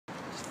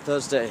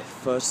Thursday,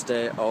 first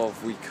day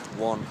of week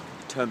 1,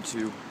 term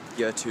 2,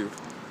 year 2.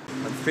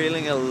 I'm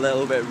feeling a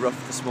little bit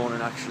rough this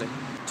morning actually.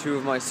 2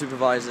 of my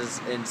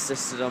supervisors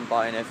insisted on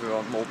buying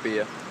everyone more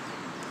beer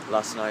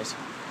last night.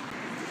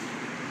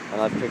 And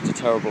I've picked a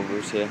terrible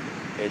route here.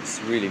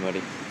 It's really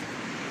muddy.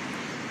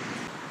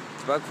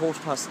 It's about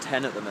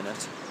 10:15 at the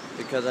minute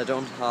because I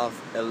don't have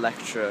a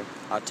lecture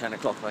at 10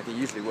 o'clock like I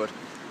usually would,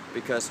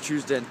 because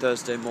Tuesday and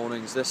Thursday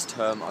mornings this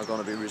term are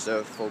going to be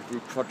reserved for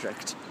group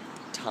project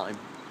time.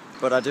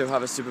 But I do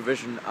have a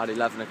supervision at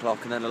 11 o'clock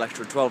and then a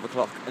lecture at 12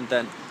 o'clock and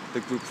then the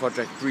group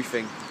project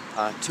briefing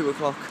at 2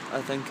 o'clock,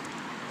 I think.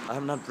 I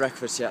haven't had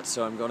breakfast yet,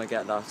 so I'm going to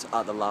get that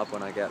at the lab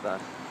when I get there.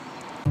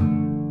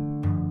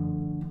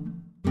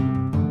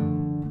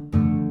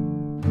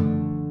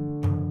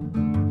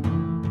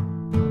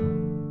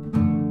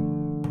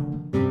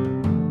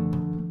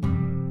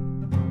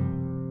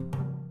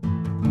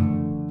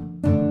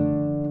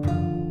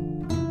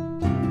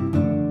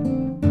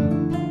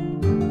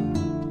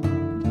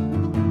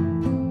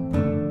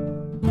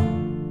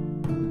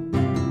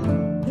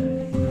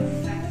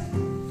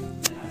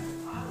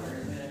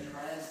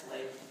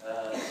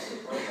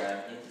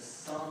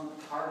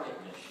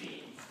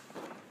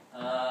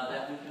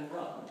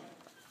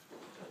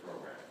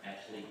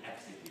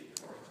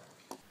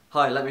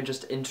 Hi, let me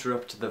just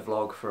interrupt the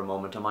vlog for a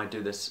moment. I might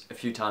do this a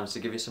few times to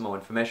give you some more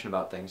information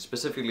about things,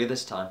 specifically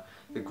this time,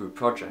 the group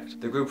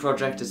project. The group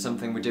project is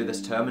something we do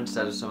this term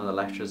instead of some of the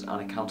lectures,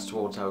 and it counts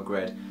towards our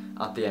grade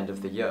at the end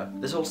of the year.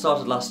 This all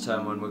started last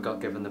term when we got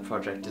given the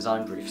project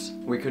design briefs.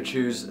 We could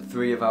choose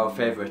 3 of our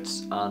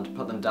favourites and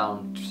put them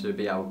down to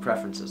be our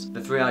preferences.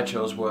 The 3 I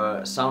chose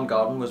were Sound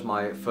Garden was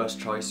my first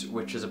choice,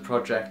 which is a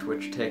project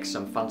which takes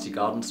some fancy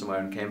garden somewhere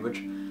in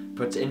Cambridge,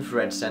 puts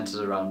infrared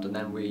sensors around, and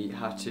then we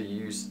had to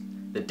use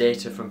the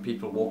data from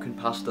people walking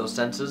past those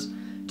sensors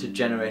to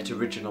generate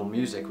original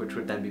music, which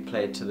would then be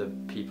played to the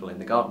people in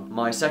the garden.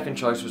 My second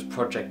choice was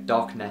Project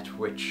Darknet,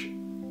 which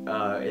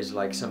is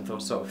like some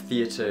sort of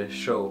theatre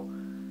show,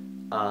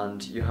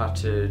 and you had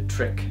to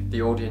trick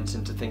the audience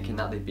into thinking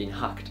that they'd been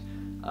hacked.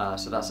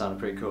 So that sounded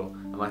pretty cool.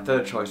 And my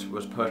third choice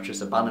was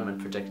Purchase Abandonment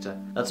Predictor.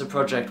 That's a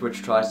project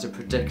which tries to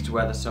predict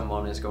whether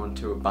someone is going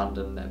to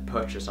abandon their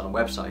purchase on a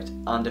website,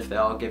 and if they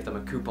are, give them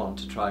a coupon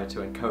to try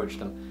to encourage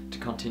them to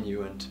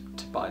continue and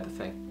to buy the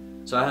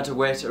thing. So I had to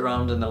wait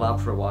around in the lab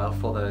for a while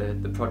for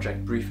the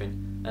project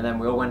briefing, and then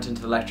we all went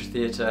into the lecture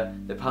theatre.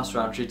 They passed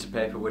around sheets of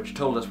paper which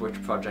told us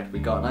which project we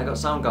got, and I got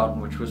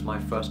Soundgarden, which was my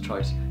first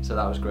choice, so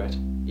that was great.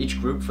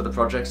 Each group for the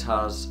project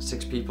has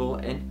 6 people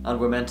in, and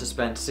we're meant to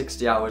spend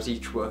 60 hours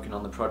each working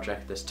on the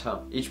project this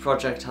term. Each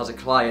project has a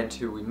client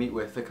who we meet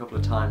with a couple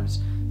of times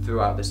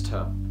throughout this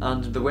term.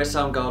 And the way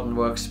Soundgarden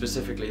works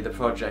specifically, the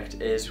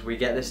project, is we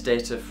get this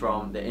data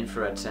from the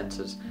infrared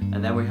sensors,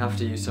 and then we have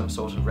to use some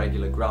sort of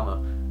regular grammar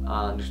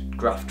and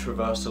graph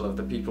traversal of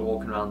the people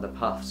walking around the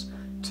paths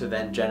to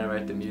then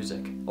generate the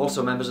music.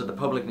 Also, members of the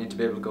public need to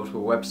be able to go to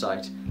a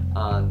website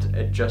and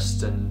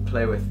adjust and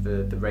play with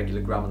the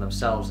regular grammar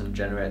themselves and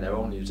generate their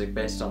own music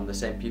based on the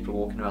same people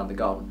walking around the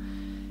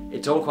garden.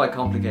 It's all quite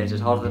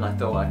complicated, harder than I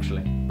thought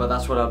actually, but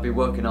that's what I'll be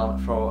working on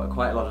for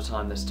quite a lot of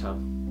time this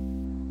term.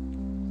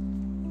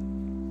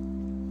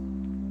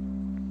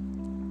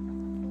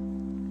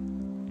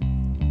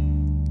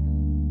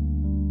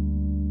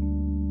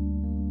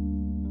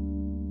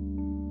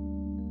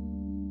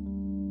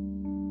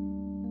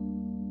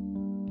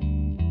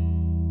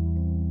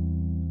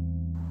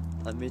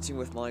 I'm meeting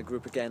with my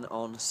group again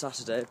on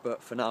Saturday,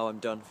 but for now I'm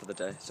done for the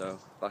day, so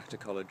back to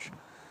college.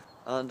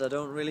 And I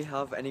don't really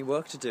have any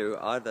work to do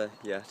either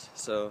yet,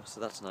 so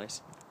that's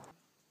nice.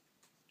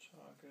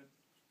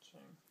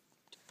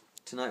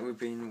 Tonight we've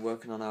been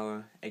working on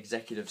our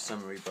executive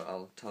summary, but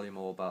I'll tell you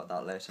more about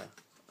that later.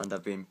 And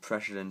I've been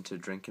pressured into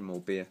drinking more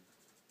beer.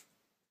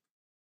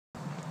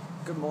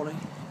 Good morning.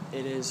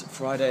 It is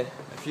Friday.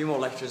 A few more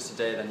lectures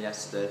today than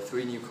yesterday.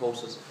 3 new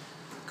courses.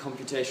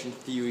 Computation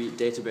theory,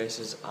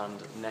 databases and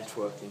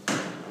networking,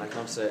 and I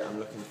can't say I'm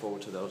looking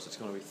forward to those. It's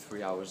going to be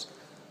 3 hours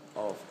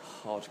of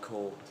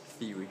hardcore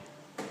theory.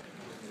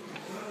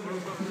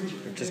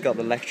 We've just got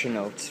the lecture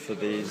notes for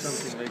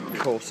these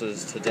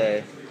courses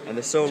today, and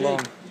they're so long.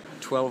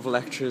 12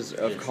 lectures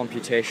of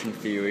computation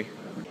theory.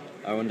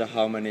 I wonder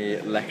how many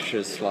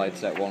lectures slide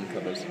set 1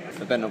 covers.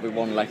 There better not be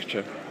 1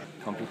 lecture.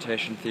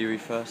 Computation theory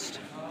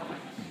first.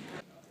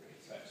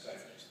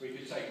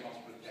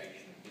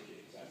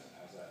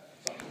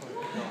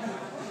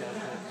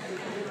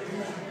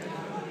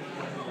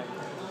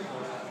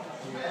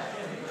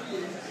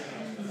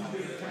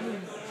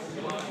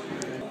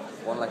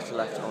 One lecture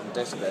left on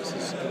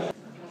databases.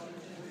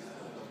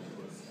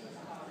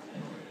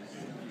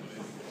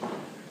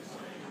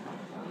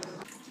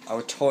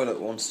 Our toilet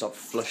won't stop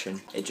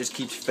flushing. It just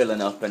keeps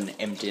filling up and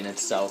emptying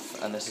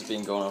itself, and this has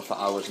been going on for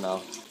hours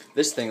now.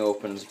 This thing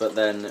opens, but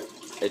then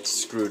it's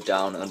screwed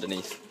down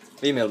underneath.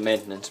 I've emailed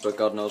maintenance, but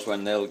God knows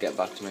when they'll get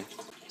back to me.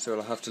 So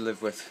I'll have to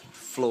live with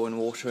flowing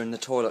water in the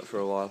toilet for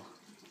a while.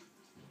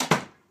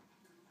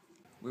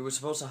 We were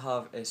supposed to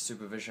have a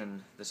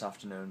supervision this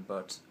afternoon,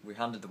 but we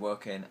handed the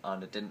work in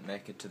and it didn't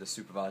make it to the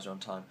supervisor on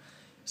time.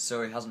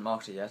 So he hasn't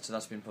marked it yet, so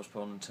that's been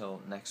postponed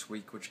until next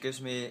week, which gives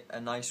me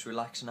a nice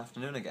relaxing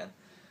afternoon again.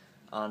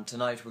 And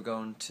tonight we're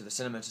going to the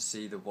cinema to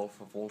see The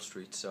Wolf of Wall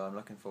Street, so I'm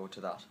looking forward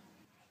to that.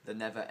 The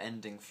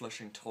never-ending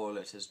flushing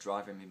toilet is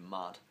driving me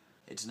mad.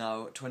 It's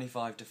now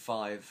 25 to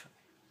 5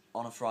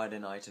 on a Friday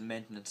night and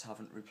maintenance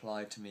haven't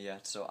replied to me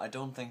yet, so I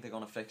don't think they're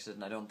going to fix it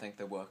and I don't think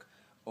they work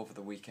over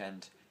the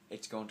weekend.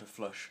 It's going to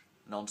flush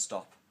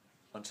non-stop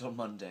until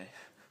Monday.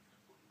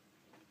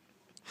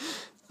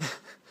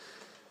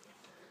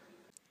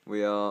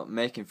 We are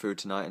making food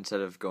tonight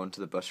instead of going to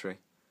the buttery.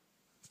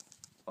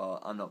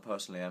 Well, I'm not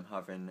personally, I'm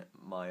having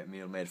my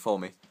meal made for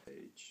me.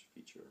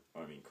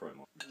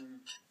 Chrome.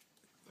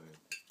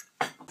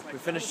 We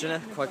finished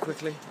dinner quite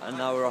quickly and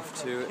now we're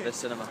off to the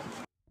cinema.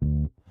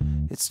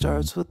 It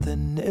starts with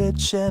an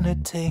itch and a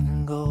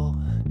tingle,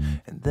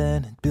 and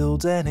then it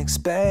builds and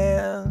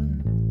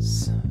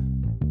expands.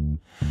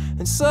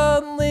 And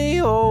suddenly,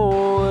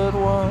 all at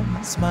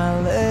once, my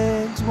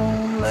legs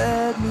won't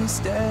let me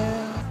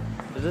stand.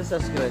 Does this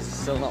escalator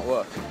still not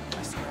work?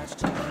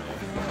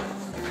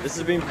 This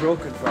has been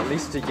broken for at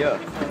least a year.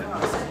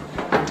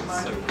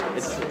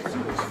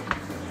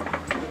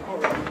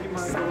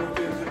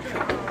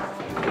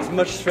 It's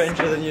much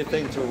stranger than you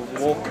think to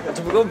walk.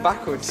 We're going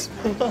backwards.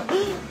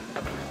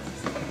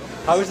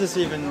 How is this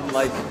even,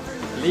 like,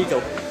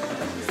 legal?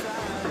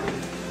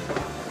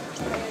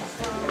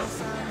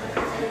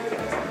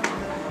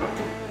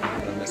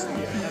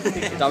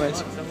 Damn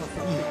it.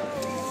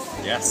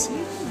 Yes.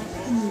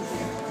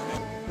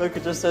 Look,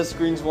 it just says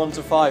screens 1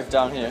 to 5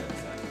 down here.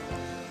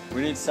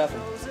 We need 7.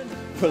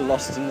 We're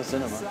lost in the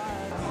cinema.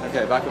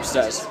 Okay, back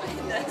upstairs.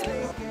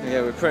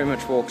 Yeah, we pretty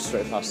much walked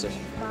straight past it.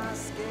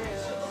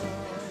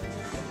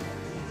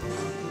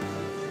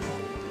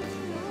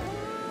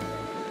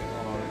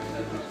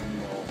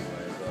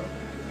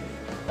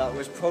 That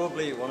was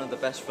probably one of the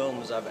best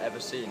films I've ever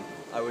seen.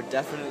 I would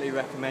definitely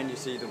recommend you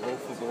see The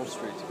Wolf of Wall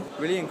Street.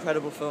 Really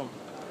incredible film.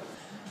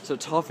 So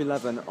it's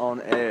 11:30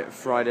 on a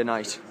Friday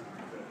night.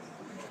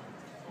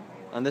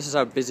 And this is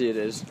how busy it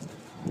is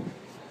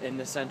in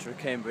the centre of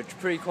Cambridge.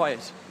 Pretty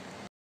quiet.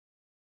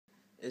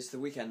 It's the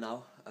weekend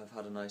now. I've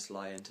had a nice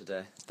lie-in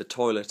today. The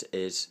toilet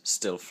is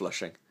still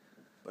flushing.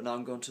 But now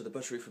I'm going to the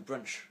buttery for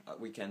brunch.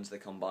 At weekends they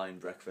combine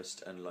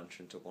breakfast and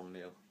lunch into one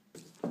meal.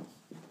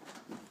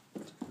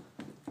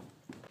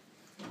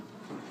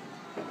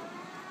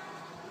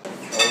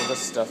 All the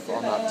stuff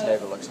on that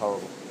table looks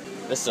horrible.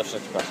 This stuff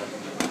looks better.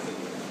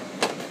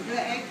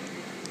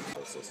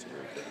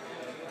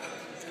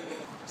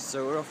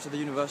 So we're off to the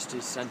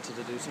university centre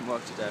to do some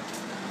work today.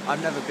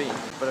 I've never been,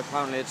 but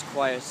apparently it's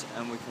quiet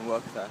and we can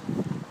work there.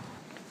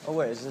 Oh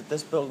wait, is it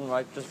this building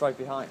just right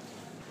behind?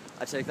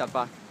 I take that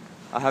back.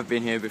 I have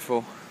been here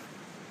before.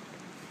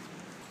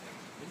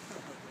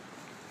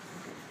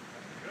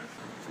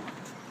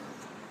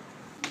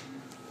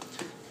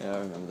 Yeah, I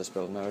remember this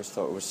building. I always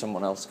thought it was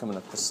someone else coming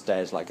up the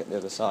stairs like at the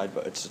other side,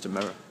 but it's just a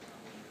mirror.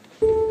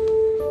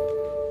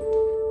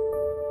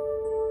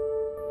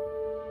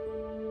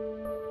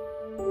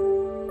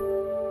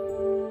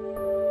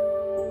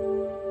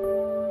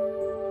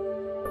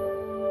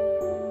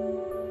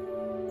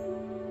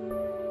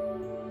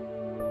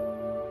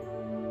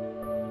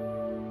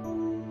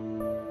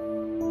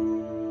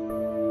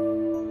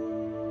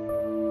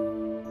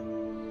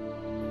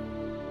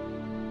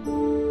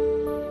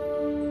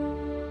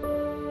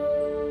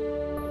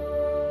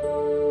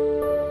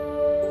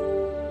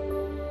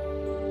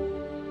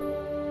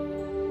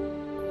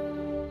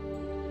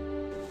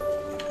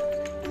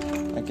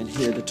 I can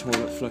hear the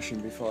toilet flushing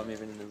before I'm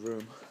even in the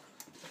room.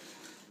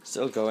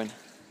 Still going.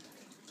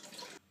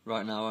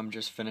 Right now I'm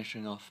just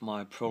finishing off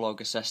my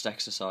prologue assessed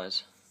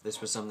exercise. This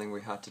was something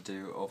we had to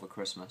do over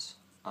Christmas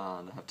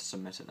and I have to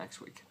submit it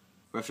next week.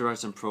 We have to write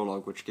some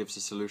prologue which gives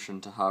a solution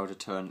to how to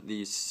turn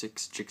these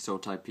 6 jigsaw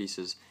type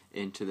pieces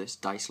into this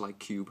dice-like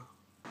cube.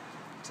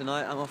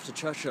 Tonight I'm off to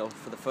Churchill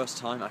for the first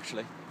time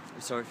actually.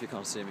 I'm sorry if you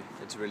can't see me,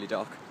 it's really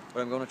dark.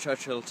 But I'm going to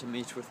Churchill to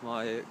meet with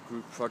my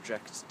group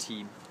project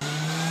team.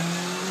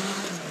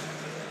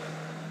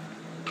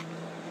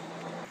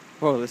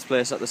 Whoa, this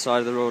place at the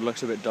side of the road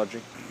looks a bit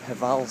dodgy.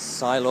 Heval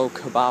Silo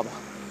Kebab.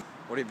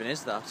 What even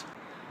is that?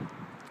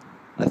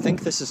 I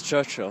think this is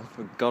Churchill,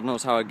 but God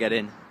knows how I get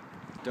in.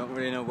 Don't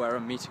really know where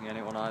I'm meeting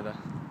anyone either.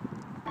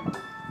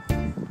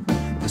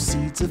 The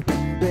seeds have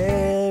been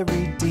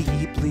buried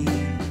deeply.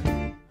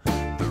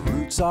 The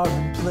roots are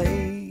in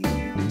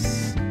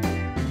place.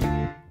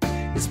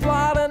 It's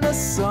bright in the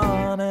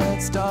sun and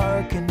it's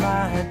dark in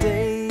my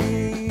days.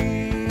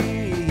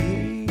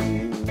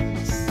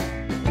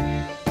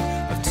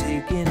 I've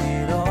taken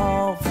it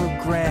all for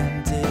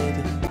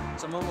granted.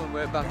 So I'm on my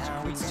way back to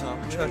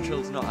Queenstown.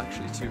 Churchill's not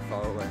actually too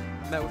far away.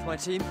 Met with my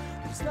team,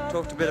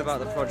 talked a bit about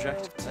the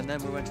project, and then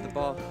we went to the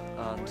bar,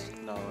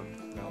 and now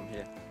I'm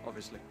here,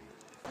 obviously.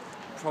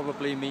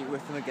 Probably meet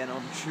with them again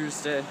on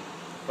Tuesday,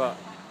 but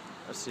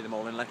I'll see them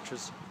all in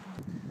lectures.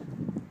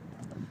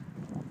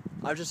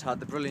 I've just had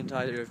the brilliant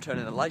idea of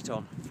turning the light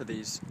on for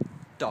these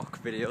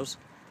doc videos.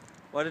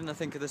 Why didn't I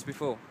think of this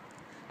before?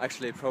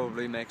 Actually, it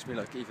probably makes me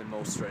look even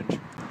more strange.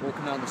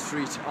 Walking down the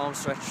street, arms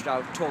stretched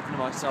out, talking to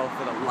myself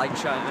with a light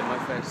shining in my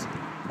face.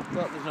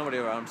 But there's nobody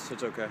around, so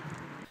it's okay.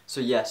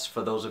 So yes,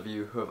 for those of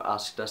you who have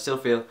asked, I still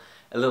feel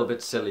a little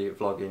bit silly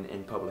vlogging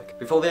in public.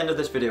 Before the end of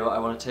this video, I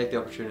want to take the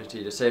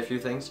opportunity to say a few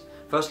things.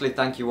 Firstly,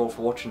 thank you all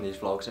for watching these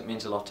vlogs, it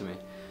means a lot to me.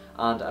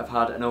 And I've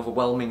had an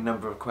overwhelming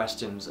number of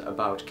questions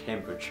about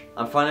Cambridge.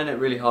 I'm finding it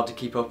really hard to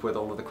keep up with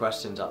all of the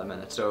questions at the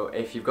minute, so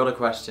if you've got a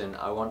question,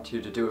 I want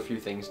you to do a few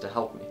things to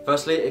help me.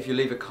 Firstly, if you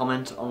leave a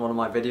comment on one of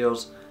my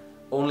videos,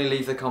 only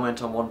leave the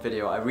comment on one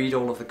video. I read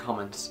all of the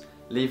comments.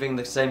 Leaving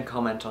the same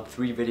comment on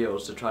 3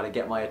 videos to try to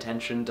get my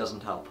attention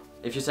doesn't help.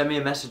 If you send me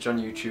a message on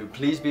YouTube,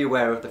 please be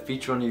aware of the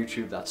feature on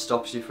YouTube that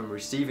stops you from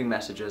receiving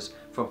messages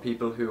from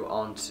people who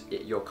aren't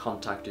your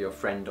contact or your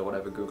friend or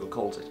whatever Google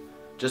calls it.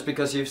 Just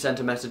because you've sent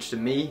a message to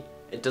me,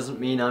 it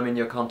doesn't mean I'm in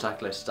your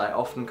contact list. I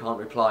often can't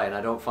reply, and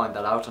I don't find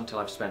that out until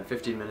I've spent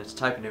 15 minutes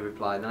typing a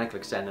reply, and then I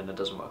click send and it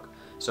doesn't work.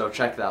 So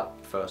check that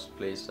first,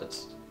 please.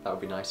 That would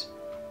be nice.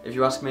 If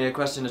you ask me a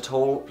question at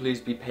all, please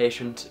be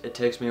patient. It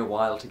takes me a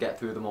while to get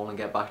through them all and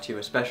get back to you,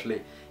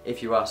 especially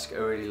if you ask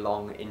a really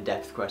long,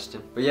 in-depth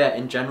question. But yeah,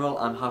 in general,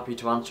 I'm happy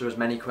to answer as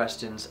many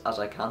questions as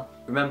I can.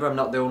 Remember, I'm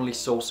not the only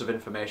source of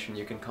information.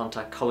 You can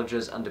contact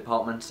colleges and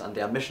departments and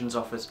the admissions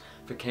office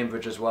for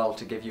Cambridge as well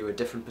to give you a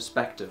different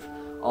perspective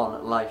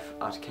on life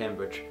at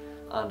Cambridge.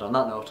 And on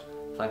that note,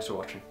 thanks for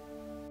watching.